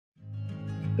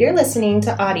You're listening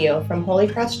to audio from Holy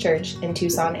Cross Church in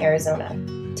Tucson, Arizona.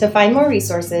 To find more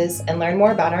resources and learn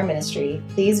more about our ministry,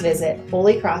 please visit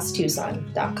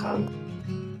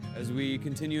holycrosstucson.com. As we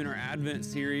continue in our Advent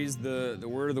series, the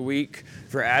word of the week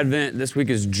for Advent this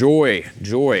week is joy.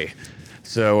 Joy.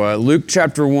 So Luke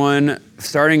chapter 1,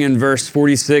 starting in verse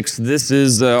 46, this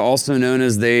is also known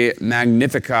as the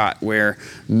Magnificat, where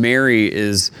Mary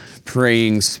is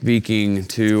praying, speaking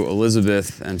to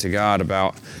Elizabeth and to God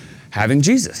about having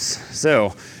Jesus.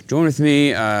 So join with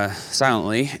me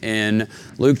silently in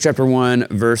Luke chapter 1,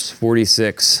 verse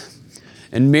 46.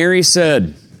 And Mary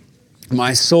said,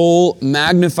 "My soul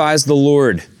magnifies the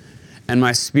Lord, and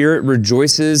my spirit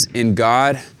rejoices in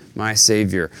God, my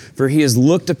Savior, for he has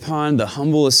looked upon the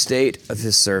humble estate of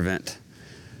his servant.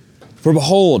 For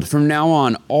behold, from now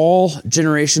on, all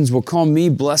generations will call me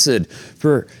blessed,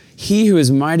 for he who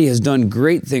is mighty has done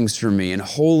great things for me, and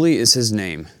holy is his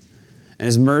name. And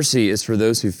his mercy is for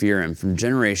those who fear him from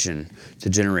generation to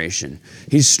generation.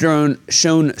 He's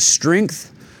shown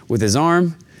strength with his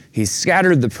arm. He's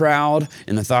scattered the proud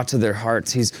in the thoughts of their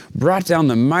hearts. He's brought down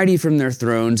the mighty from their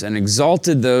thrones and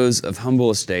exalted those of humble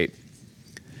estate.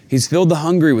 He's filled the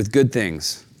hungry with good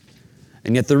things,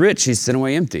 and yet the rich he's sent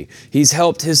away empty. He's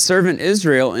helped his servant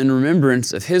Israel in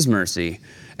remembrance of his mercy,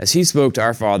 as he spoke to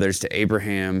our fathers, to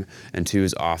Abraham and to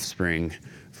his offspring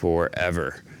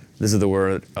forever." This is the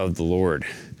word of the Lord.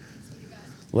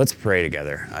 Let's pray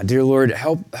together. Dear Lord,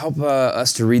 help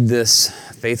us to read this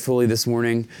faithfully this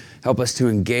morning. Help us to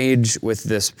engage with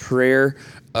this prayer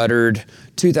uttered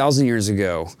 2,000 years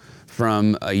ago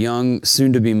from a young,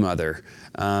 soon-to-be mother.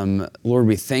 Lord,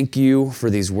 we thank you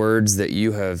for these words that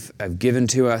you have given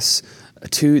to us,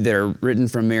 that are written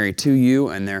from Mary to you,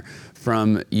 and they're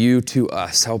from you to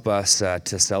us. Help us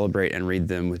to celebrate and read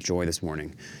them with joy this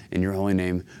morning. In your holy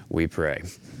name, we pray.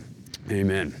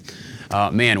 Amen.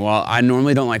 Well, I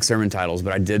normally don't like sermon titles,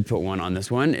 but I did put one on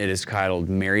this one. It is titled,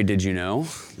 "Mary, Did You Know?"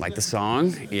 Like the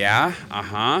song? Yeah,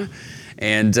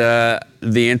 And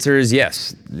the answer is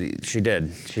yes, she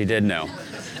did. She did know.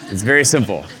 It's very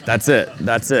simple. That's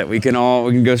it. We can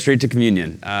go straight to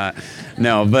communion.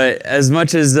 But as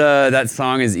much as that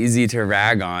song is easy to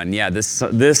rag on, yeah,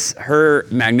 her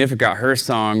Magnificat, her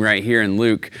song right here in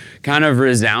Luke, kind of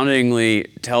resoundingly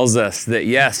tells us that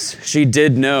yes, she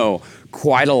did know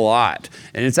quite a lot.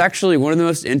 And it's actually one of the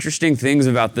most interesting things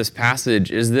about this passage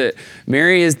is that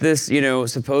Mary is this,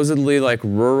 supposedly like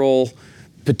rural,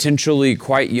 potentially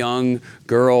quite young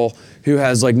girl who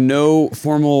has like no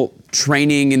formal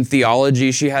training in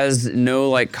theology. She has no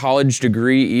like college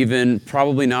degree even,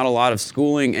 probably not a lot of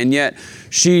schooling, and yet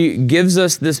she gives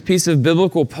us this piece of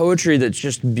biblical poetry that's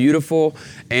just beautiful,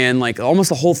 and like almost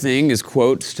the whole thing is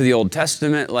quotes to the Old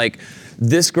Testament. Like,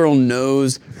 this girl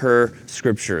knows her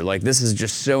scripture. Like, this is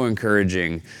just so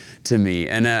encouraging to me.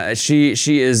 And this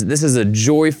is a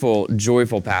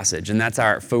joyful passage, and that's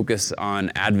our focus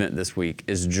on Advent this week,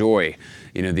 is joy.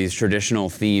 These traditional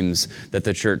themes that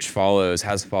the church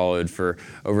has followed for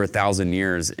over 1,000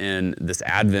 years in this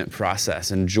Advent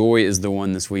process. And joy is the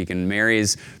one this week. And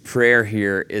Mary's prayer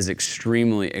here is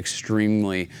extremely,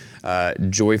 extremely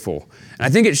joyful. And I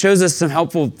think it shows us some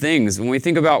helpful things when we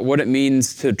think about what it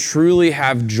means to truly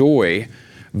have joy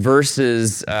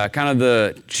versus kind of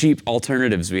the cheap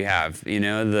alternatives we have,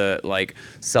 the like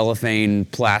cellophane,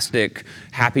 plastic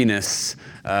happiness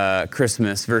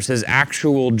Christmas versus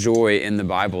actual joy in the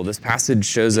Bible. This passage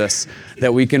shows us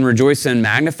that we can rejoice in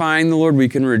magnifying the Lord, we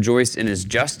can rejoice in his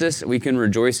justice, we can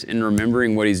rejoice in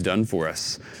remembering what he's done for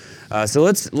us. So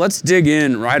let's dig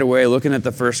in right away, looking at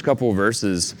the first couple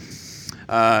verses.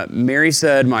 Mary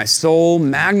said, "My soul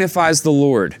magnifies the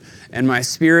Lord, and my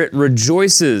spirit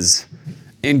rejoices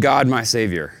in God my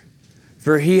Savior,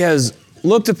 for he has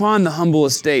looked upon the humble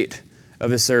estate of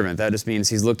his servant." That just means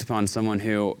he's looked upon someone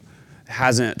who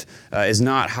is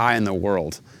not high in the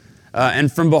world.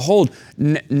 And from behold,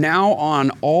 now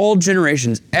on all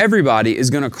generations, everybody is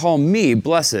going to call me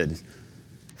blessed.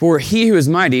 For he who is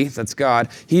mighty, that's God,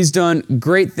 he's done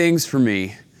great things for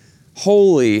me.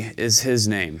 Holy is his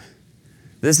name.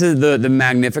 This is the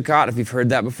Magnificat, if you've heard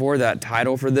that before. That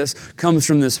title for this comes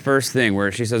from this first thing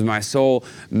where she says, "My soul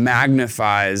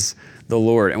magnifies the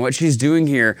Lord." And what she's doing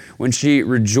here when she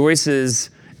rejoices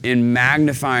in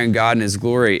magnifying God and his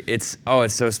glory, it's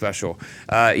so special.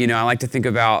 I like to think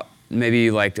about maybe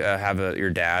you like to have your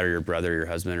dad or your brother, or your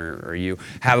husband, or you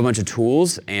have a bunch of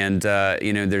tools, and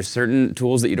there's certain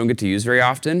tools that you don't get to use very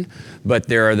often, but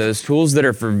there are those tools that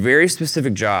are for very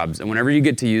specific jobs, and whenever you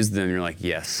get to use them, you're like,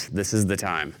 yes, this is the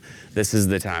time. this is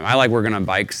the time. I like working on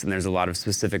bikes, and there's a lot of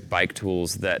specific bike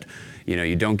tools that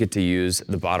you don't get to use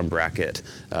the bottom bracket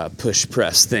push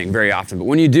press thing very often. But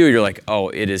when you do, you're like, oh,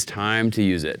 it is time to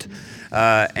use it.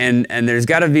 And there's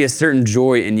got to be a certain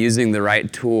joy in using the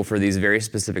right tool for these very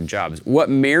specific jobs. What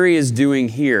Mary is doing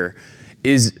here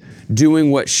is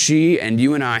doing what she and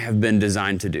you and I have been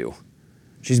designed to do.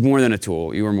 She's more than a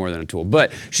tool. You are more than a tool.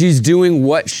 But she's doing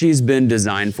what she's been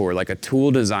designed for, like a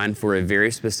tool designed for a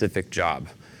very specific job.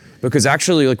 Because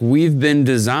actually, like, we've been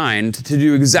designed to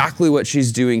do exactly what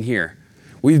she's doing here.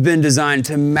 We've been designed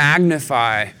to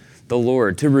magnify the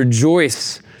Lord, to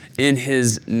rejoice in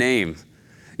his name.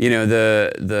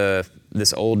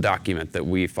 This old document that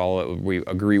we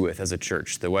agree with as a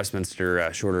church, the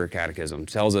Westminster Shorter Catechism,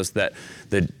 tells us that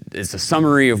it's a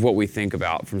summary of what we think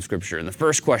about from Scripture. And the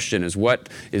first question is, what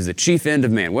is the chief end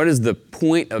of man? What is the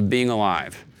point of being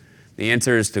alive? The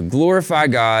answer is to glorify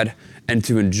God and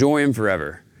to enjoy him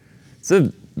forever. It's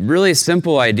a really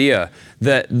simple idea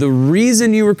that the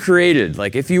reason you were created,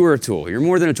 like if you were a tool, you're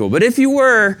more than a tool, but if you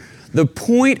were, the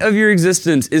point of your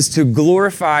existence is to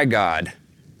glorify God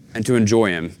and to enjoy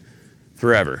him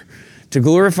forever. To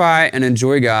glorify and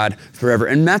enjoy God forever.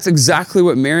 And that's exactly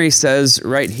what Mary says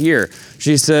right here.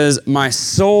 She says, my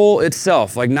soul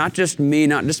itself, like not just me,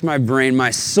 not just my brain,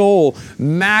 my soul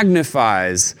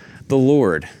magnifies the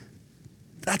Lord.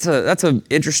 That's an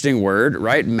interesting word,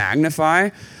 right? Magnify.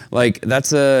 Like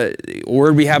that's a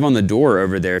word we have on the door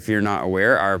over there, if you're not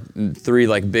aware. Our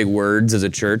 3 big words as a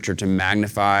church are to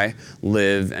magnify,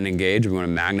 live, and engage. We want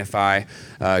to magnify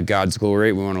God's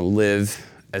glory. We want to live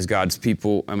as God's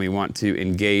people, and we want to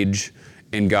engage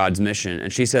in God's mission.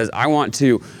 And she says,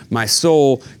 my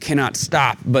soul cannot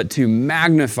stop but to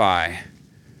magnify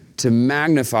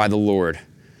the Lord.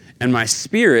 And my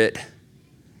spirit,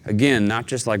 again, not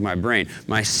just like my brain,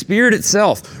 my spirit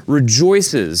itself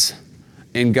rejoices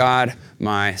in God,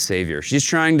 my Savior. She's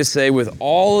trying to say with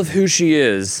all of who she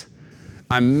is,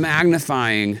 I'm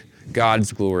magnifying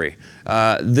God's glory.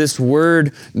 This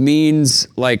word means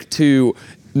to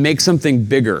make something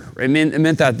bigger. It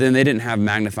meant that then they didn't have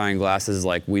magnifying glasses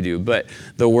like we do, but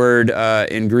the word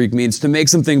in Greek means to make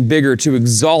something bigger, to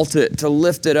exalt it, to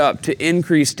lift it up, to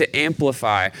increase, to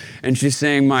amplify. And she's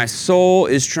saying, my soul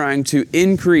is trying to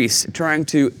increase, trying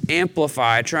to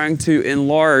amplify, trying to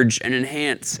enlarge and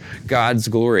enhance God's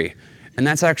glory. And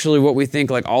that's actually what we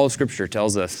think, all of Scripture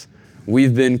tells us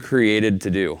we've been created to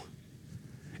do.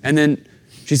 And then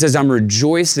she says, I'm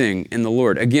rejoicing in the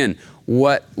Lord. Again,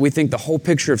 what we think the whole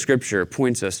picture of Scripture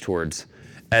points us towards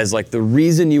as the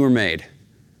reason you were made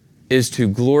is to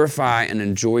glorify and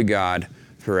enjoy God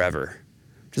forever.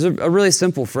 Which is a really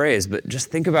simple phrase, but just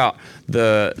think about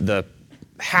the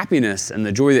happiness and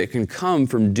the joy that can come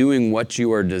from doing what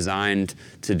you are designed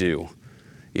to do.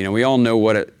 We all know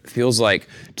what it feels like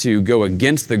to go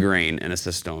against the grain in a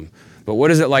system, but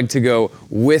what is it like to go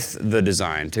with the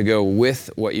design, to go with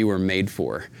what you were made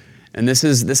for? And this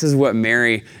is what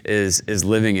Mary is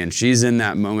living in. She's in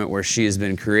that moment where she has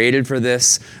been created for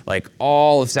this.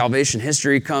 All of salvation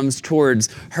history comes towards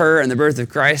her and the birth of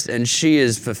Christ, and she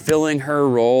is fulfilling her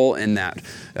role in that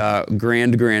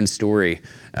grand story.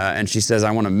 And she says,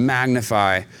 I want to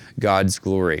magnify God's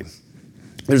glory.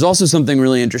 There's also something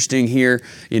really interesting here.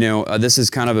 This is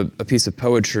kind of a piece of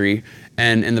poetry.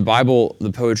 And in the Bible,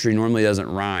 the poetry normally doesn't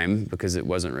rhyme because it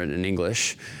wasn't written in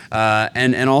English.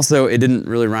 And also, it didn't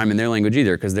really rhyme in their language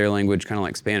either, because their language, kind of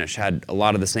like Spanish, had a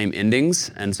lot of the same endings.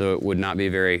 And so it would not be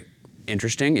very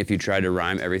interesting if you tried to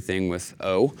rhyme everything with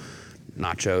O.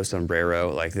 Nacho,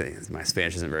 sombrero, my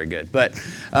Spanish isn't very good. But,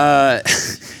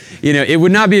 it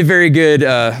would not be a very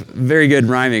good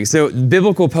rhyming. So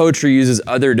biblical poetry uses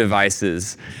other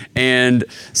devices. And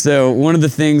so one of the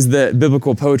things that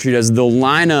biblical poetry does, they'll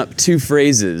line up 2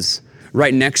 phrases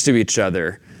right next to each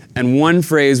other, and one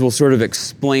phrase will sort of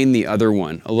explain the other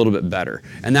one a little bit better.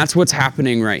 And that's what's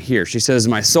happening right here. She says,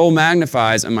 my soul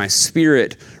magnifies and my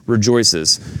spirit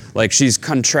rejoices. She's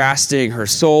contrasting her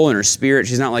soul and her spirit.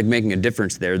 She's not making a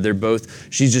difference there.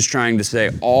 She's just trying to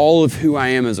say all of who I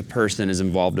am as a person is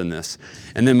involved in this.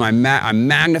 And then I'm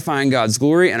magnifying God's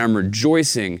glory and I'm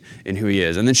rejoicing in who he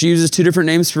is. And then she uses 2 different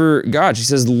names for God. She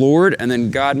says Lord and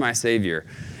then God my Savior.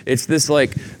 It's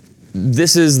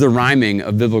this is the rhyming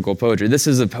of biblical poetry. This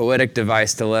is a poetic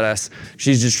device to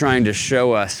she's just trying to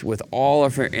show us with all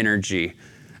of her energy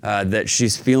that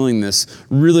she's feeling this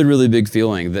really, really big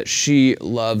feeling that she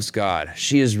loves God.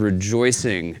 She is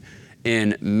rejoicing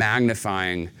in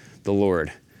magnifying the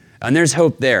Lord. And there's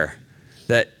hope there,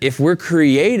 that if we're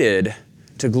created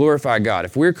to glorify God,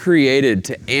 if we're created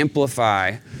to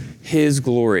amplify his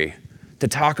glory, to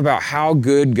talk about how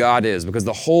good God is, because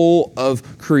the whole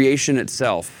of creation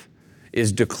itself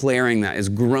is declaring that, is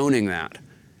groaning that,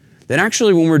 then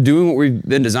actually when we're doing what we've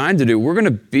been designed to do, we're going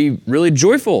to be really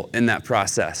joyful in that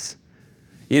process.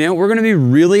 We're going to be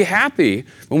really happy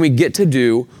when we get to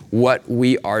do what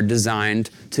we are designed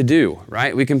to do,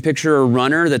 right? We can picture a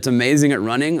runner that's amazing at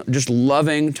running, just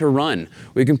loving to run.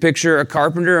 We can picture a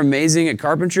carpenter amazing at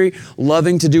carpentry,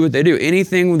 loving to do what they do.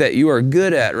 Anything that you are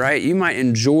good at, right? You might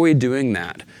enjoy doing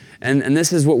that. And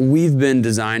this is what we've been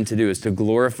designed to do, is to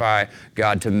glorify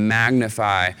God, to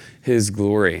magnify His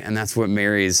glory. And that's what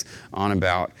Mary's on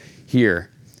about here.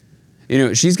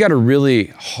 She's got a really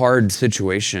hard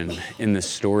situation in this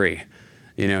story.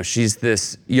 She's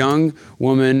this young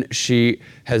woman. She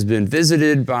has been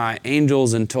visited by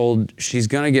angels and told she's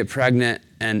going to get pregnant,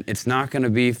 and it's not going to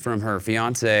be from her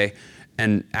fiance.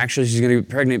 And actually, she's going to get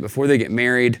pregnant before they get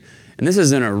married. And this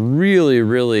is in a really,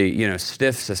 really,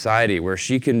 stiff society where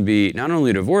she can be not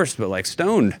only divorced, but like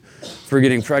stoned for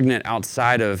getting pregnant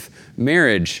outside of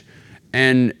marriage.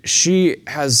 And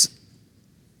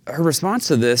her response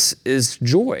to this is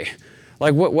joy.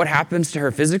 Like what happens to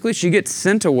her physically? She gets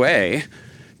sent away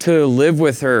to live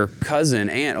with her cousin,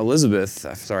 Aunt Elizabeth.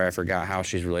 Sorry, I forgot how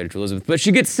she's related to Elizabeth. But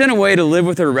she gets sent away to live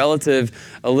with her relative,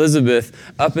 Elizabeth,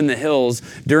 up in the hills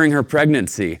during her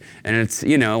pregnancy. And it's,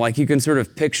 like you can sort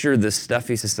of picture this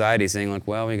stuffy society saying like,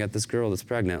 well, we got this girl that's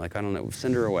pregnant. Like, I don't know,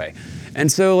 send her away.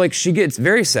 And so like she gets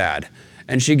very sad.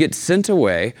 And she gets sent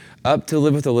away up to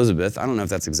live with Elizabeth. I don't know if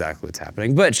that's exactly what's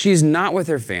happening, but she's not with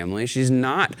her family. She's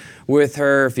not with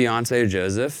her fiance,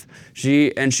 Joseph.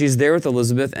 She's there with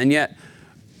Elizabeth, and yet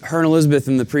her and Elizabeth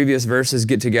in the previous verses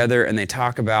get together and they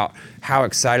talk about how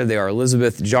excited they are.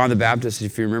 Elizabeth, John the Baptist,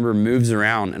 if you remember, moves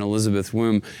around in Elizabeth's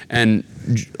womb, and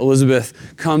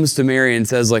Elizabeth comes to Mary and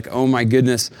says like, oh my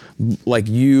goodness, like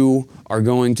you are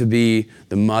going to be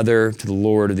the mother to the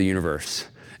Lord of the universe.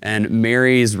 And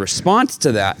Mary's response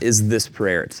to that is this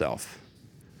prayer itself.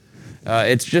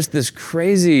 It's just this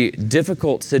crazy,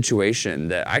 difficult situation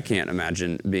that I can't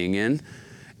imagine being in.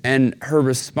 And her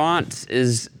response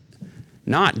is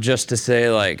not just to say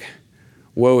like,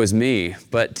 woe is me,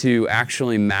 but to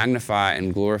actually magnify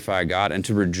and glorify God and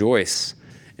to rejoice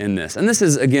in this. And this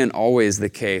is, again, always the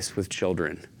case with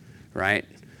children, right?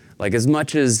 Like as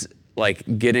much as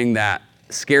like getting that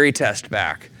scary test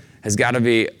back has got to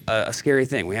be a scary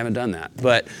thing. We haven't done that.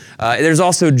 But there's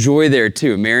also joy there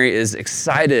too. Mary is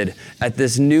excited at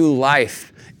this new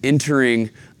life entering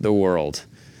the world.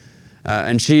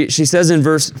 And she says in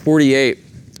verse 48,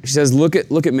 she says, look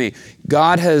at me.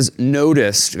 God has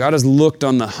looked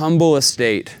on the humble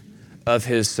estate of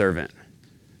His servant.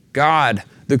 God,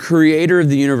 the creator of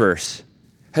the universe,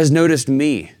 has noticed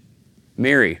me,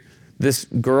 Mary, this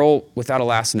girl without a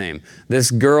last name,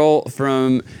 this girl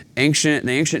from the ancient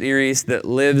Near East that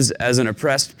lives as an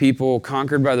oppressed people,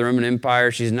 conquered by the Roman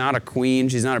Empire. She's not a queen.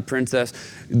 She's not a princess.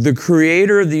 The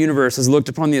creator of the universe has looked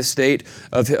upon the estate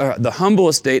of the humble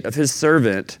estate of His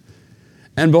servant.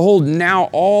 And behold, now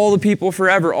all the people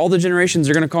forever, all the generations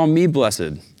are going to call me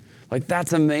blessed. Like,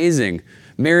 that's amazing.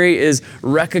 Mary is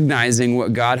recognizing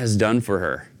what God has done for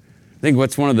her. I think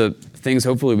what's one of the things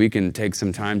hopefully we can take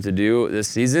some time to do this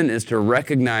season is to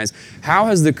recognize, how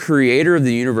has the creator of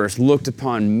the universe looked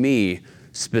upon me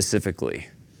specifically?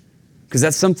 Because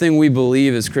that's something we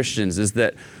believe as Christians, is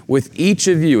that with each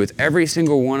of you, with every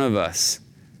single one of us,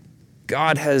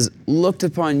 God has looked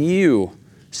upon you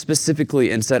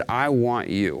specifically and said, I want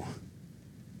you.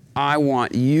 I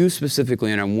want you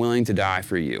specifically, and I'm willing to die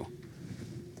for you.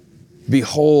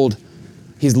 Behold,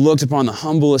 He's looked upon the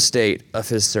humble estate of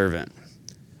His servant.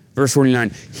 Verse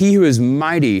 49, He who is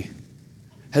mighty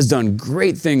has done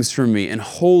great things for me, and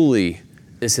holy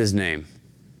is His name.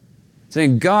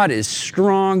 Saying God is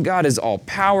strong, God is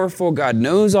all-powerful, God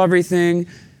knows everything,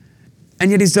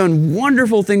 and yet He's done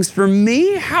wonderful things for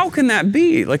me? How can that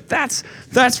be? Like, that's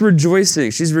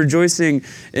rejoicing. She's rejoicing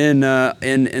in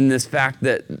this fact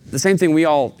that the same thing we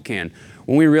all can.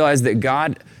 When we realize that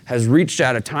God has reached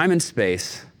out of time and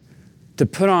space to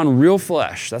put on real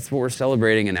flesh. That's what we're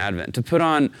celebrating in Advent. To put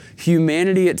on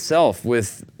humanity itself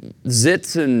with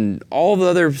zits and all the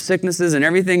other sicknesses and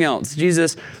everything else.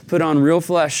 Jesus put on real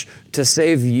flesh to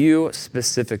save you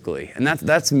specifically. And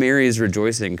that's Mary's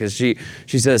rejoicing, because she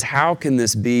says, how can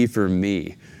this be for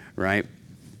me, right?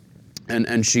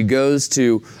 And she goes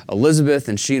to Elizabeth,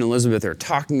 and she and Elizabeth are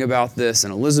talking about this,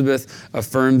 and Elizabeth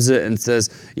affirms it and says,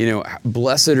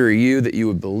 blessed are you that you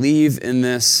would believe in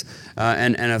this.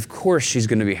 And of course she's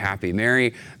going to be happy.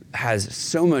 Mary has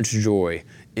so much joy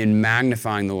in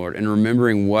magnifying the Lord and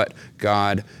remembering what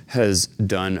God has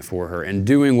done for her and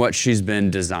doing what she's been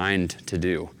designed to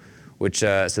do,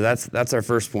 so that's our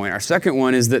first point. Our second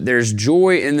one is that there's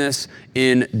joy in this,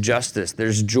 in justice.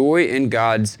 There's joy in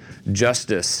God's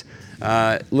justice.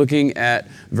 Looking at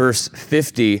verse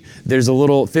 50, there's a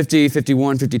little 50,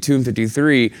 51, 52, and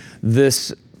 53.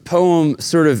 This poem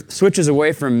sort of switches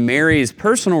away from Mary's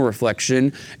personal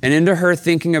reflection and into her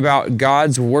thinking about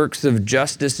God's works of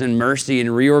justice and mercy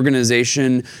and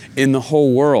reorganization in the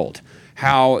whole world.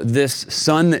 How this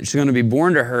son that's going to be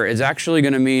born to her is actually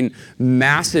going to mean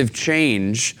massive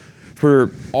change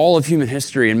for all of human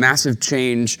history and massive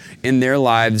change in their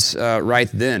lives right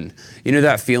then. You know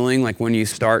that feeling like when you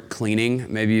start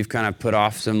cleaning, maybe you've kind of put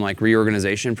off some like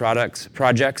reorganization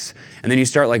projects, and then you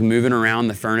start like moving around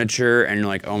the furniture and you're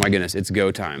like, oh my goodness, it's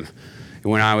go time.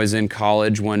 When I was in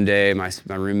college one day, my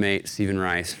roommate, Stephen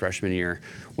Rice, freshman year,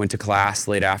 went to class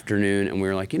late afternoon, and we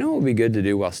were like, you know what would be good to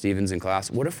do while Stephen's in class?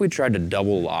 What if we tried to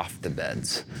double loft the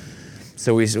beds?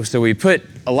 So we put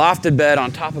a lofted bed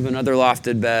on top of another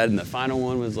lofted bed, and the final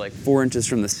one was like 4 inches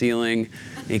from the ceiling.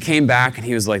 And he came back and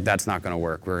he was like, that's not gonna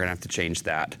work. We're gonna have to change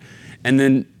that. And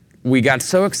then we got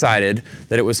so excited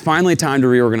that it was finally time to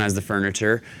reorganize the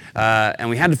furniture, and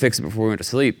we had to fix it before we went to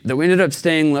sleep, that we ended up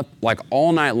staying up like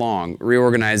all night long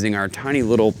reorganizing our tiny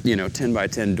little 10 by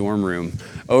 10 dorm room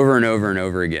over and over and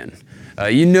over again.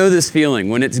 You know this feeling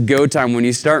when it's go time, when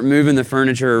you start moving the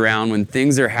furniture around, when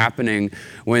things are happening,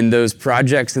 when those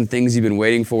projects and things you've been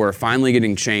waiting for are finally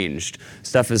getting changed.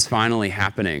 Stuff is finally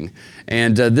happening.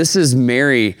 And this is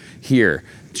Mary here.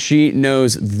 She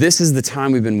knows this is the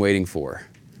time we've been waiting for.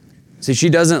 See,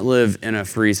 she doesn't live in a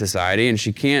free society and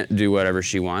she can't do whatever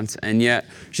she wants. And yet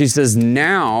she says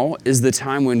now is the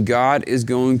time when God is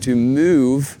going to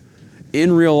move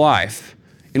in real life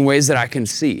in ways that I can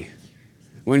see.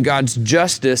 When God's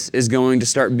justice is going to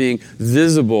start being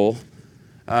visible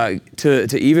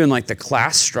to even like the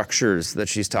class structures that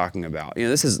she's talking about.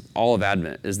 This is all of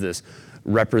Advent, is this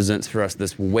represents for us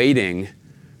this waiting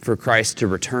for Christ to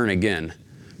return again.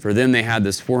 For them, they had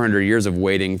this 400 years of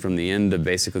waiting from the end of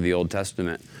basically the Old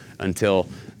Testament until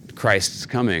Christ's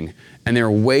coming. And they're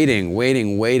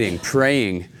waiting,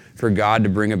 praying for God to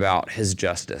bring about his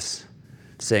justice,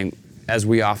 saying, as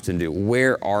we often do,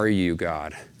 where are you,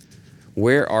 God?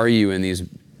 Where are you in these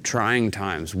trying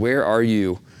times? Where are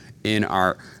you in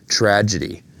our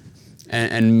tragedy?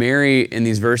 And Mary, in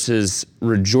these verses,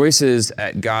 rejoices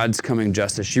at God's coming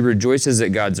justice. She rejoices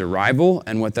at God's arrival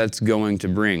and what that's going to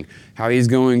bring. How he's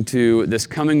going to, this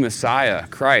coming Messiah,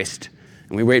 Christ,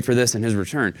 and we wait for this in his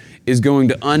return, is going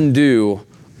to undo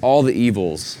all the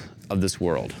evils of this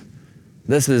world.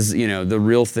 This is, the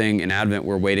real thing in Advent.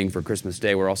 We're waiting for Christmas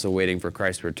Day. We're also waiting for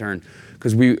Christ's return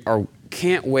because we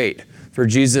can't wait for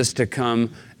Jesus to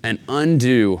come and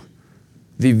undo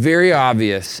the very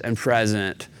obvious and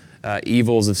present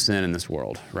evils of sin in this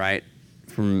world, right?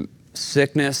 From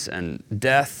sickness and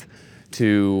death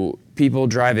to people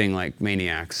driving like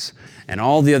maniacs and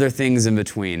all the other things in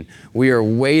between. We are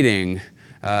waiting,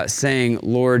 saying,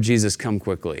 Lord Jesus, come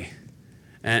quickly.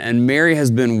 And Mary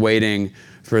has been waiting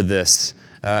for this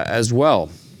as well.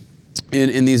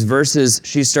 In these verses,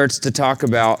 she starts to talk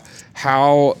about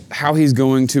how he's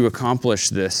going to accomplish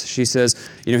this. She says,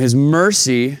 his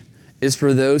mercy is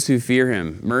for those who fear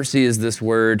him. Mercy is this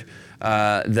word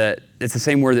that it's the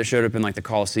same word that showed up in like the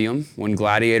Colosseum when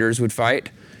gladiators would fight,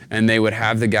 and they would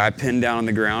have the guy pinned down on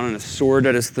the ground and a sword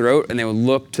at his throat, and they would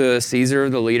look to Caesar,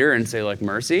 the leader, and say like,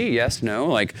 mercy, yes,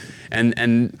 no,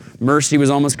 and mercy was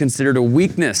almost considered a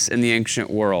weakness in the ancient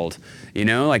world.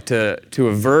 Like to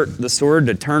avert the sword,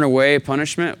 to turn away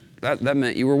punishment, that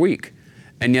meant you were weak.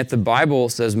 And yet the Bible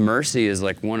says mercy is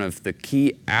like one of the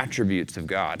key attributes of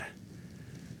God.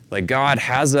 Like God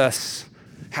has us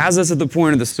at the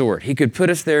point of the sword. He could put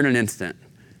us there in an instant.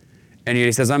 And yet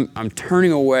he says, I'm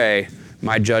turning away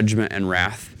my judgment and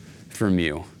wrath from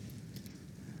you.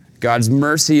 God's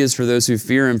mercy is for those who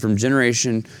fear him from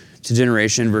generation to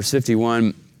generation. Verse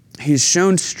 51, he's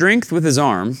shown strength with his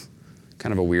arm.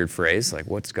 Kind of a weird phrase, like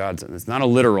what's God's? It's not a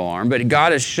literal arm, but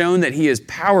God has shown that he is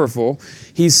powerful.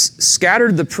 He's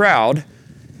scattered the proud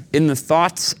in the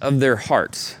thoughts of their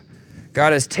hearts.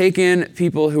 God has taken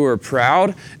people who are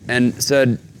proud and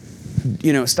said,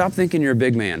 stop thinking you're a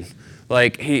big man.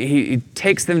 Like he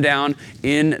takes them down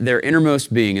in their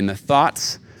innermost being, in the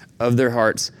thoughts of their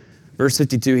hearts. Verse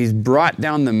 52, he's brought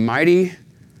down the mighty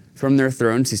from their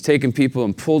thrones. He's taken people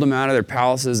and pulled them out of their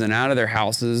palaces and out of their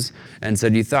houses and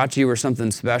said, you thought you were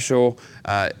something special.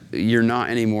 You're not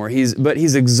anymore. But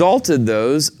he's exalted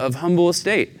those of humble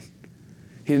estate.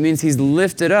 It means he's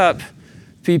lifted up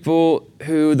people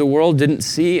who the world didn't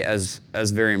see as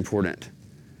very important.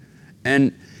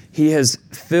 And he has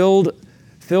filled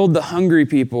the hungry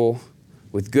people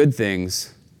with good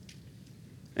things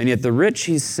and yet the rich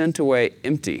he's sent away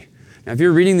empty. Now, if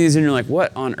you're reading these and you're like,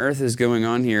 what on earth is going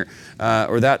on here?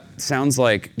 Or that sounds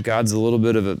like God's a little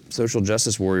bit of a social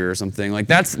justice warrior or something. Like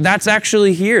that's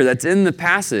actually here. That's in the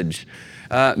passage.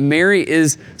 Mary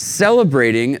is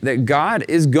celebrating that God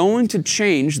is going to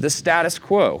change the status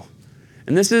quo.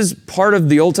 And this is part of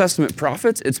the Old Testament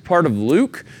prophets. It's part of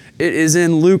Luke. It is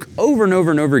in Luke over and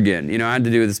over and over again. You know, I had to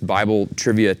do this Bible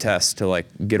trivia test to like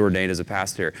get ordained as a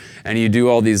pastor. And you do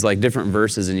all these like different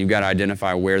verses and you've got to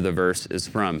identify where the verse is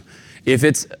from. If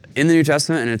it's in the New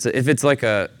Testament and if it's like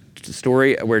a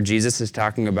story where Jesus is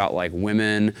talking about like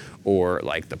women or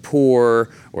like the poor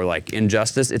or like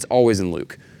injustice, it's always in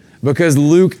Luke. Because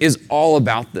Luke is all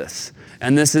about this.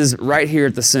 And this is right here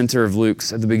at the center of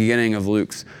at the beginning of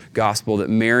Luke's gospel, that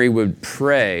Mary would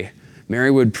pray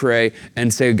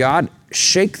and say, God,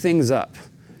 shake things up.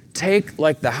 Take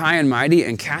like the high and mighty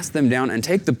and cast them down, and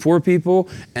take the poor people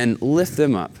and lift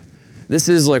them up. This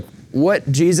is like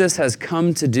what Jesus has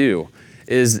come to do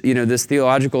is, you know, this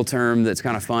theological term that's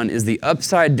kind of fun is the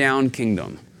upside down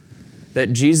kingdom.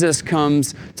 That Jesus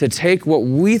comes to take what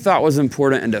we thought was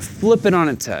important and to flip it on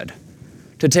its head.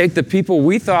 To take the people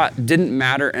we thought didn't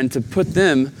matter and to put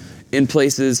them in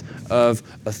places of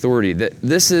authority. That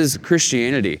this is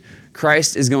Christianity.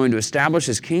 Christ is going to establish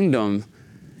his kingdom,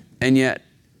 and yet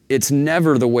it's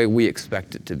never the way we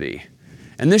expect it to be.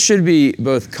 And this should be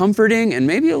both comforting and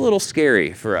maybe a little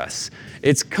scary for us.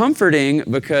 It's comforting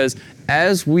because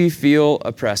as we feel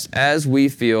oppressed, as we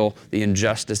feel the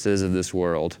injustices of this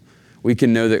world, we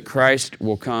can know that Christ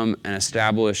will come and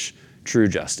establish true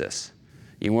justice.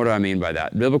 And what do I mean by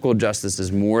that? Biblical justice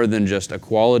is more than just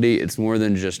equality. It's more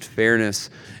than just fairness.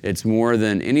 It's more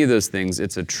than any of those things.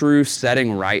 It's a true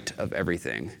setting right of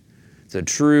everything. It's a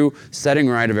true setting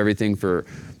right of everything for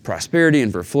prosperity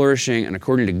and for flourishing, and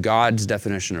according to God's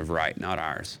definition of right, not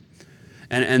ours.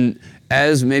 And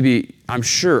as maybe, I'm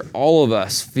sure all of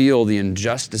us feel the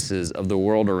injustices of the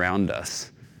world around us.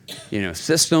 You know,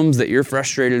 systems that you're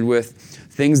frustrated with,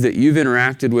 things that you've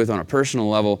interacted with on a personal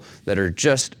level that are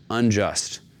just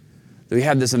unjust. That we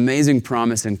have this amazing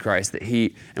promise in Christ that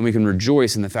and we can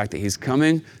rejoice in the fact that he's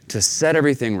coming to set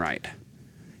everything right.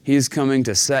 He's coming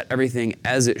to set everything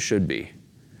as it should be.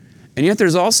 And yet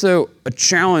there's also a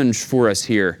challenge for us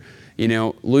here. You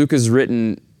know, Luke is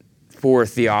written for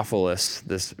Theophilus,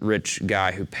 this rich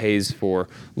guy who pays for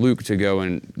Luke to go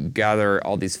and gather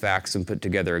all these facts and put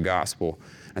together a gospel.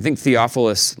 I think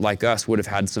Theophilus, like us, would have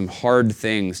had some hard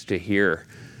things to hear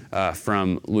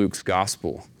from Luke's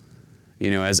gospel.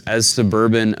 You know, as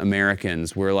suburban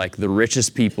Americans, we're like the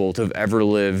richest people to have ever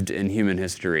lived in human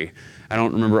history. I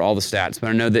don't remember all the stats, but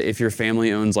I know that if your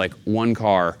family owns like one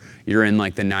car, you're in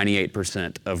like the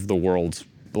 98% of the world's,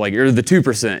 like you're the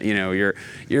 2%, you know,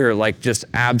 you're like just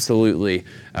absolutely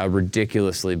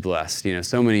ridiculously blessed. You know,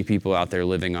 so many people out there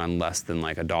living on less than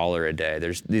like $1 a day.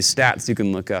 There's these stats you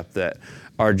can look up that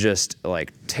are just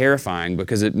like terrifying,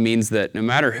 because it means that no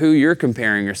matter who you're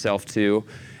comparing yourself to,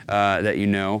 that you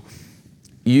know,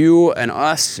 you and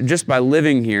us, just by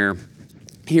living here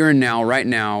and now, right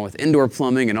now, with indoor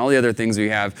plumbing and all the other things we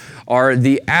have, are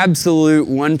the absolute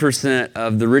 1%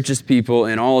 of the richest people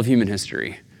in all of human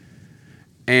history.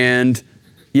 And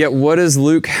yet, what does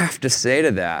Luke have to say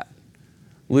to that?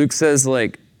 Luke says,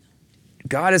 like,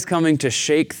 God is coming to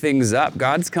shake things up.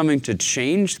 God's coming to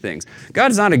change things.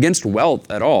 God is not against wealth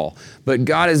at all, but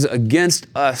God is against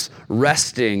us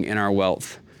resting in our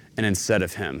wealth and instead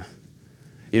of him.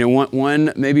 You know,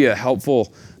 one maybe a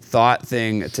helpful thought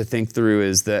thing to think through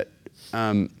is that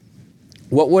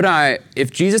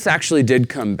if Jesus actually did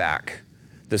come back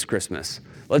this Christmas,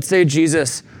 let's say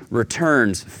Jesus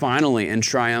returns finally and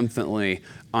triumphantly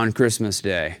on Christmas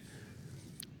Day,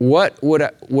 what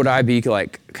would I be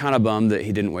like kind of bummed that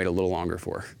he didn't wait a little longer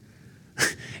for?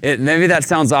 Maybe that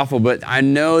sounds awful, but I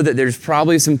know that there's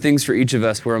probably some things for each of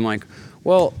us where I'm like,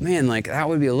 well, man, like that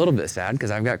would be a little bit sad because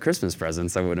I've got Christmas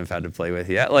presents I wouldn't have had to play with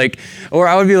yet. Like, or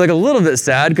I would be like a little bit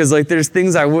sad because like there's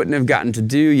things I wouldn't have gotten to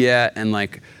do yet, and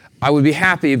like I would be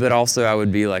happy, but also I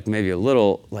would be like maybe a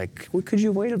little like, well, could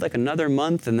you wait like another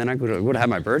month and then I would have had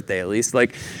my birthday at least?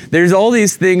 Like, there's all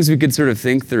these things we could sort of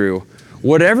think through.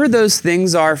 Whatever those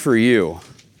things are for you,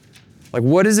 like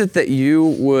what is it that you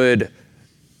would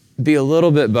be a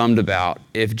little bit bummed about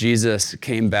if Jesus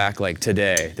came back like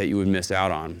today that you would miss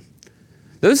out on?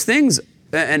 Those things,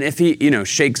 and if he, you know,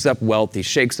 shakes up wealth, he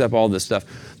shakes up all this stuff,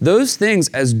 those things,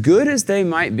 as good as they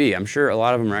might be, I'm sure a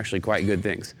lot of them are actually quite good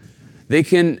things. They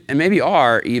can, and maybe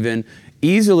are even,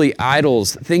 easily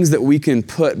idols, things that we can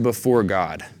put before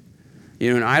God. You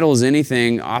know, an idol is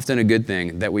anything, often a good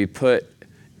thing, that we put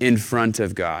in front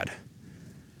of God.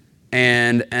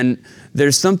 And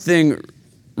there's something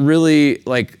really,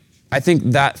 I think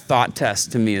that thought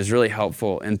test to me is really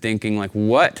helpful in thinking,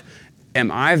 what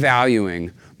am I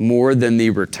valuing more than the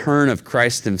return of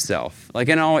Christ himself?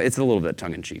 It's a little bit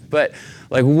tongue-in-cheek, but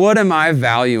what am I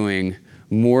valuing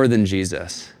more than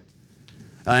Jesus?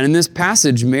 And in this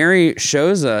passage, Mary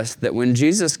shows us that when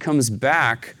Jesus comes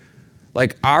back,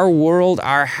 our world,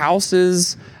 our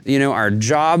houses, our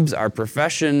jobs, our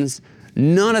professions,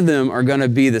 none of them are going to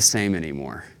be the same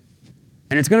anymore.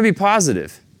 And it's going to be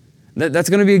positive. That's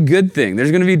going to be a good thing.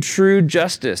 There's going to be true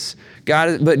justice.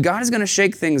 But God is going to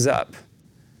shake things up.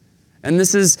 And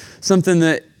this is something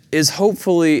that is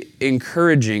hopefully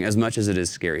encouraging as much as it is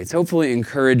scary. It's hopefully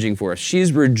encouraging for us.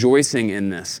 She's rejoicing in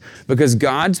this because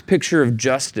God's picture of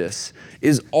justice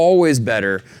is always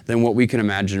better than what we can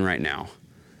imagine right now.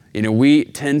 We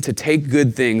tend to take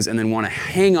good things and then want to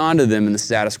hang on to them in the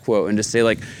status quo and just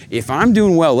say, if I'm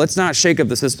doing well, let's not shake up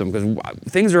the system because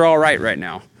things are all right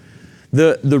now.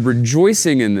 The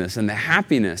rejoicing in this and the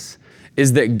happiness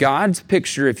is that God's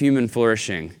picture of human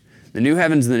flourishing, the new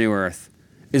heavens and the new earth,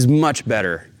 is much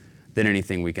better than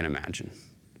anything we can imagine.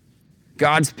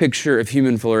 God's picture of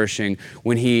human flourishing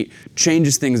when he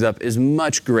changes things up is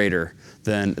much greater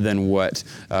than what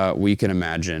we can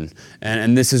imagine.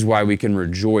 And this is why we can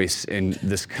rejoice in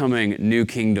this coming new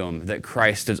kingdom that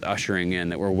Christ is ushering in,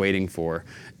 that we're waiting for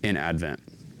in Advent.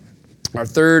 Our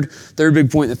third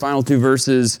big point in the final two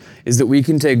verses is that we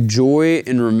can take joy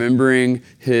in remembering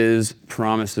his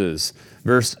promises.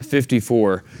 Verse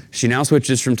 54, she now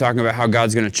switches from talking about how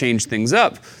God's going to change things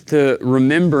up to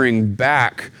remembering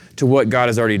back to what God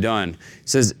has already done.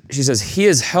 She says, he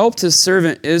has helped his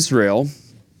servant Israel.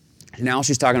 Now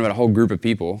she's talking about a whole group of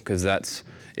people because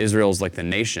Israel's the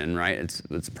nation, right?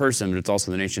 It's a person, but it's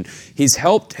also the nation. He's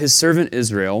helped his servant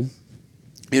Israel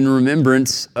in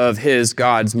remembrance of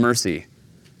God's mercy,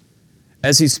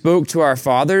 as he spoke to our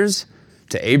fathers,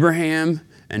 to Abraham,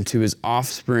 and to his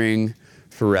offspring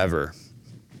forever.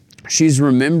 She's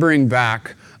remembering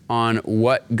back on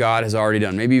what God has already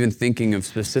done, maybe even thinking of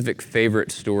specific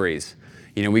favorite stories.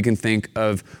 We can think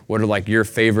of what are your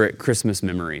favorite Christmas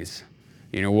memories.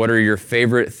 What are your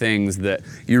favorite things that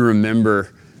you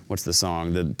remember? What's the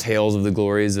song? The Tales of the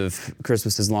Glories of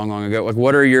Christmases Long, Long Ago.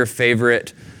 What are your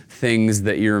favorite things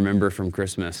that you remember from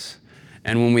Christmas?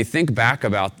 And when we think back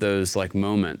about those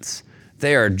moments,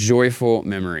 they are joyful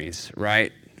memories,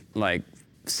 right?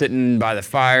 Sitting by the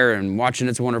fire and watching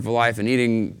It's a Wonderful Life and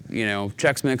eating,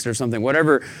 Chex Mix or something,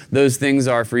 whatever those things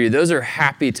are for you, those are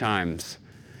happy times.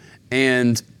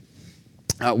 And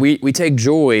we take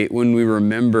joy when we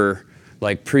remember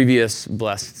previous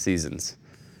blessed seasons.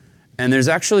 And there's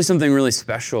actually something really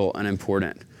special and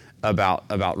important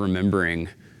about remembering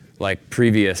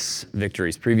previous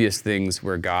victories, previous things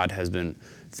where God has been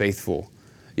faithful.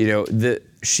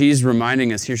 She's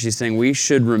reminding us here, she's saying we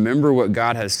should remember what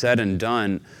God has said and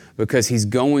done because he's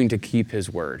going to keep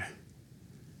his word.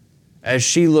 As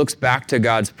she looks back to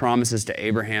God's promises to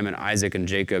Abraham and Isaac and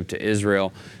Jacob, to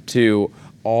Israel, to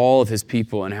all of his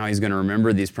people and how he's going to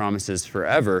remember these promises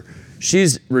forever,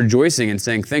 she's rejoicing and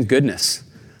saying, thank goodness.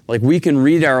 We can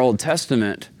read our Old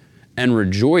Testament and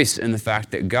rejoice in the fact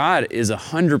that God is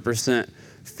 100%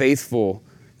 faithful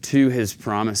to his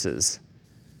promises.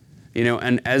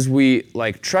 And as we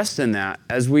trust in that,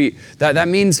 that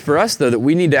means for us though that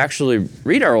we need to actually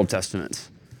read our Old Testaments.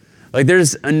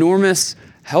 There's enormous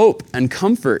hope and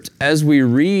comfort as we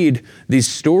read these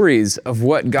stories of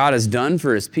what God has done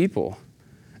for his people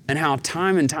and how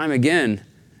time and time again,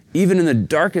 even in the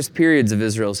darkest periods of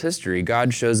Israel's history,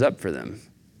 God shows up for them.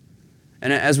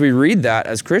 And as we read that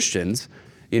as Christians,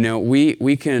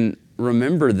 we can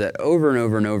remember that over and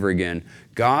over and over again,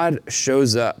 God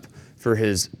shows up for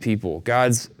his people.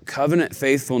 God's covenant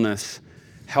faithfulness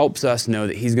helps us know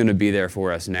that he's going to be there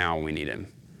for us now when we need him.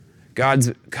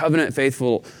 God's covenant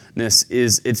faithfulness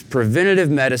it's preventative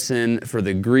medicine for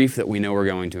the grief that we know we're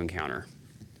going to encounter.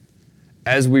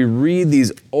 As we read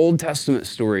these Old Testament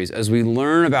stories, as we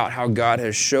learn about how God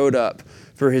has showed up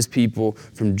for his people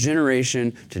from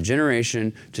generation to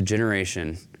generation to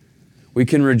generation, we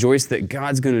can rejoice that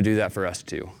God's going to do that for us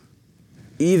too,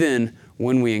 even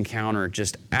when we encounter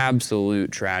just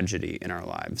absolute tragedy in our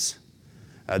lives.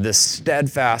 The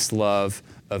steadfast love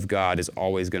of God is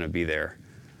always going to be there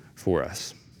for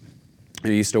us. I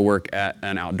used to work at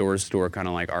an outdoors store, kind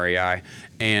of like REI,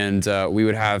 and we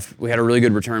had a really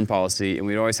good return policy, and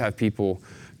we'd always have people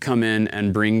come in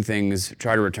and bring things,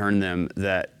 try to return them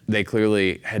that they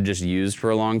clearly had just used for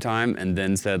a long time, and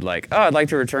then said oh, I'd like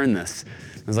to return this.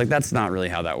 I was that's not really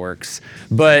how that works.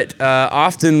 But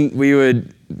often we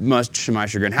would much to my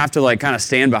chagrin, have to like kind of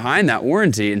stand behind that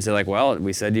warranty and say like, well,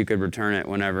 we said you could return it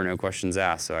whenever, no questions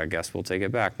asked, so I guess we'll take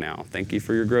it back now. Thank you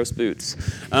for your gross boots.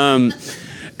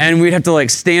 And we'd have to like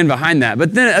stand behind that.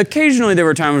 But then occasionally there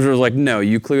were times where it was like, no,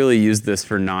 you clearly used this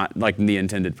for not like the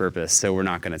intended purpose, so we're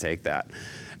not going to take that.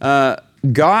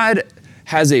 God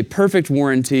has a perfect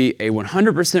warranty, a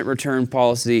 100% return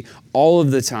policy all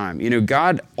of the time. You know,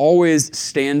 God always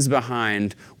stands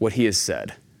behind what he has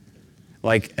said.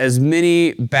 Like as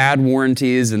many bad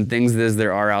warranties and things as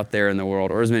there are out there in the world,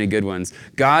 or as many good ones,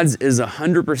 God's is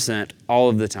 100% all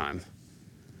of the time.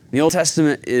 The Old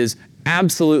Testament is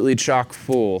absolutely chock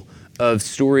full of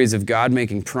stories of God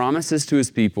making promises to his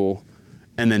people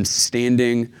and then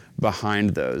standing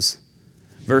behind those.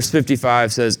 Verse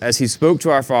 55 says, as he spoke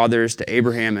to our fathers, to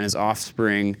Abraham and his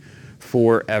offspring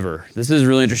forever. This is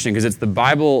really interesting because it's the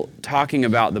Bible talking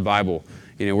about the Bible.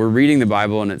 You know, we're reading the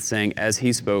Bible and it's saying, as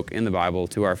he spoke in the Bible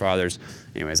to our fathers.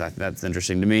 Anyways, that's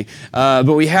interesting to me.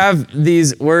 But we have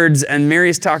these words and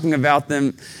Mary's talking about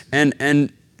them.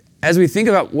 And as we think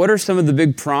about what are some of the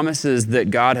big promises that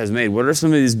God has made, what are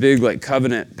some of these big like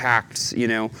covenant pacts, you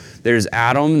know, there's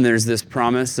Adam, there's this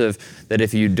promise of that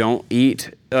if you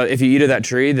eat of that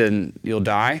tree, then you'll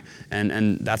die.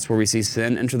 And that's where we see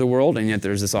sin enter the world. And yet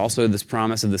there's also this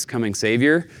promise of this coming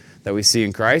Savior that we see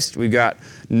in Christ. We've got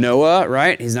Noah,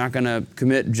 right? He's not going to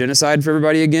commit genocide for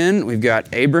everybody again. We've got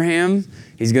Abraham.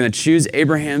 He's going to choose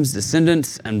Abraham's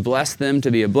descendants and bless them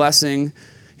to be a blessing.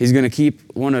 He's going to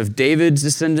keep one of David's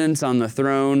descendants on the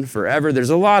throne forever. There's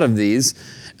a lot of these.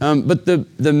 But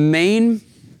the main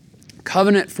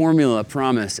covenant formula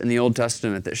promise in the Old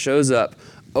Testament that shows up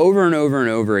over and over and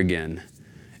over again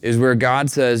is where God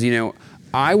says, you know,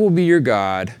 I will be your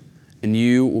God and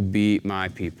you will be my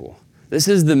people. This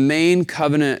is the main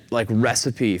covenant like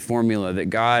recipe formula that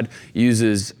God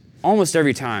uses almost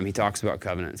every time he talks about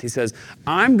covenants. He says,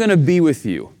 I'm going to be with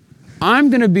you. I'm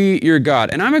going to be your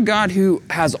God. And I'm a God who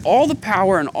has all the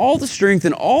power and all the strength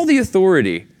and all the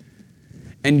authority.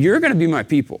 And you're going to be my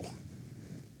people.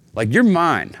 Like you're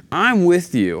mine. I'm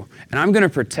with you and I'm going to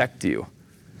protect you.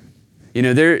 You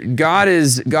know, God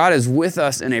is with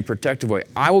us in a protective way.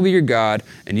 I will be your God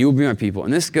and you will be my people.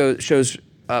 And this shows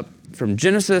up from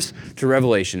Genesis to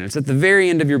Revelation. It's at the very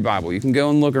end of your Bible. You can go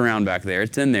and look around back there.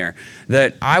 It's in there.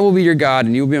 That I will be your God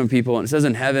and you will be my people. And it says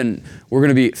in heaven, we're going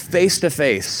to be face to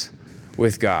face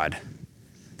with God.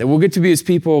 That we'll get to be his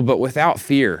people, but without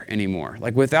fear anymore.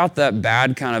 Like without that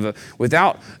bad kind of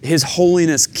without his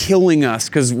holiness killing us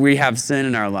because we have sin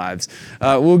in our lives.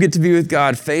 We'll get to be with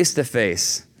God face to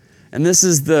face. And this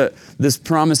is this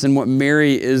promise, and what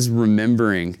Mary is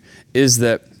remembering is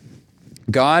that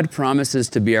God promises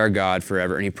to be our God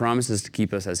forever, and he promises to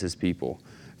keep us as his people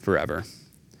forever.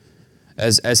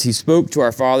 As he spoke to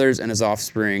our fathers and his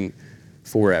offspring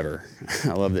forever.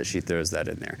 I love that she throws that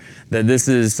in there. That this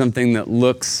is something that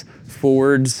looks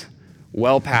forwards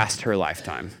well past her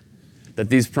lifetime. That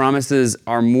these promises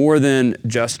are more than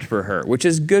just for her, which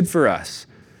is good for us.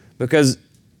 Because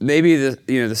maybe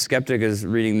the skeptic is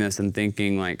reading this and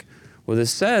thinking like, well,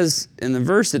 this says, in the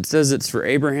verse, it says it's for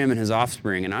Abraham and his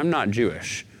offspring, and I'm not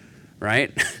Jewish,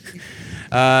 right?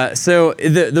 So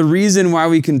the reason why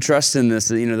we can trust in this,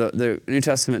 the New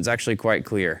Testament is actually quite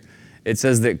clear. It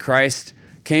says that Christ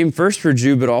came first for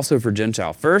Jew, but also for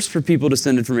Gentile. First for people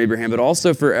descended from Abraham, but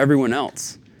also for everyone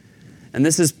else. And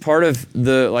this is part of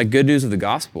the good news of the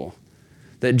gospel.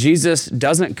 That Jesus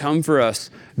doesn't come for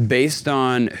us based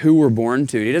on who we're born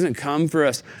to. He doesn't come for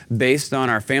us based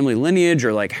on our family lineage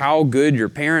or how good your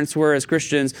parents were as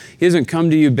Christians. He doesn't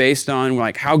come to you based on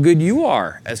how good you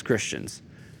are as Christians.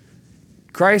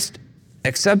 Christ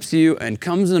accepts you and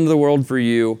comes into the world for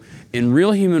you in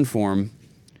real human form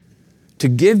to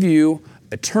give you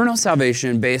eternal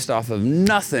salvation based off of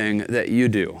nothing that you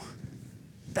do.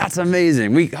 That's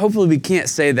amazing. Hopefully we can't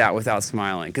say that without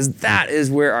smiling, because that is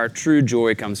where our true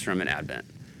joy comes from in Advent.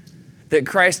 That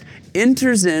Christ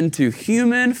enters into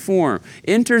human form,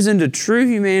 enters into true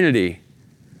humanity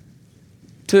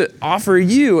to offer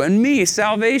you and me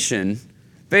salvation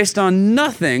based on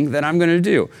nothing that I'm going to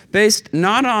do. Based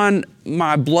not on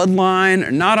my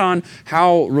bloodline, not on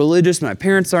how religious my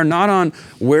parents are, not on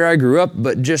where I grew up,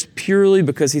 but just purely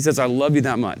because he says, I love you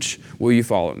that much. Will you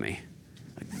follow me?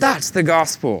 That's the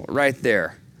gospel right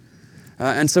there.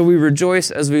 And so we rejoice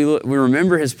as we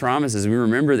remember his promises. We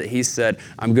remember that he said,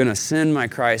 I'm going to send my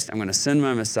Christ. I'm going to send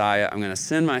my Messiah. I'm going to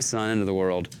send my son into the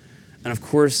world. And of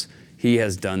course, he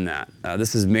has done that.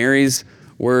 This is Mary's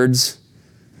words.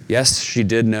 Yes, she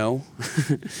did know.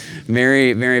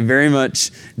 Mary very much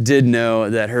did know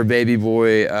that her baby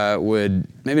boy would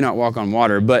maybe not walk on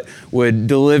water, but would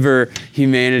deliver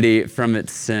humanity from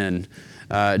its sin.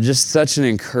 Just such an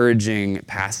encouraging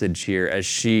passage here as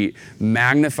she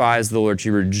magnifies the Lord. She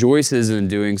rejoices in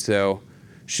doing so.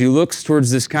 She looks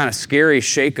towards this kind of scary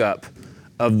shakeup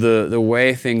of the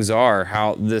way things are,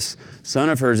 how this son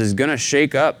of hers is going to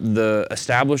shake up the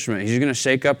establishment. He's going to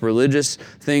shake up religious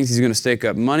things. He's going to shake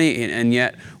up money, and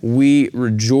yet we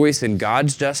rejoice in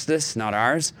God's justice, not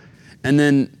ours. And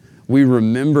then we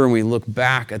remember and we look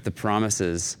back at the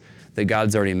promises that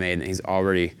God's already made and He's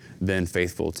already been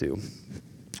faithful to.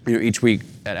 Each week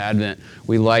at Advent,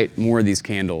 we light more of these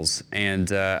candles, and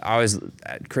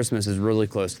Christmas is really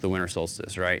close to the winter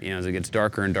solstice, right? As it gets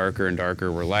darker and darker and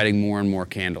darker, we're lighting more and more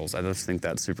candles. I just think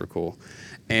that's super cool.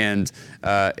 And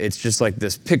it's just like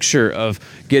this picture of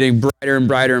getting brighter and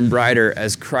brighter and brighter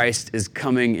as Christ is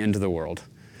coming into the world,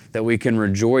 that we can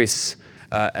rejoice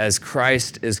as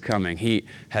Christ is coming. He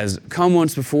has come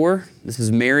once before. This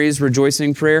is Mary's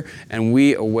rejoicing prayer, and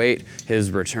we await His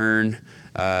return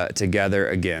together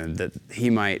again, that He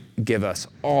might give us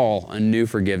all a new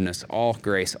forgiveness, all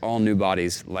grace, all new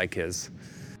bodies like His.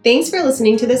 Thanks for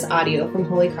listening to this audio from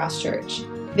Holy Cross Church.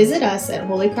 Visit us at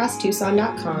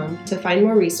holycrosstucson.com to find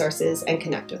more resources and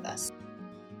connect with us.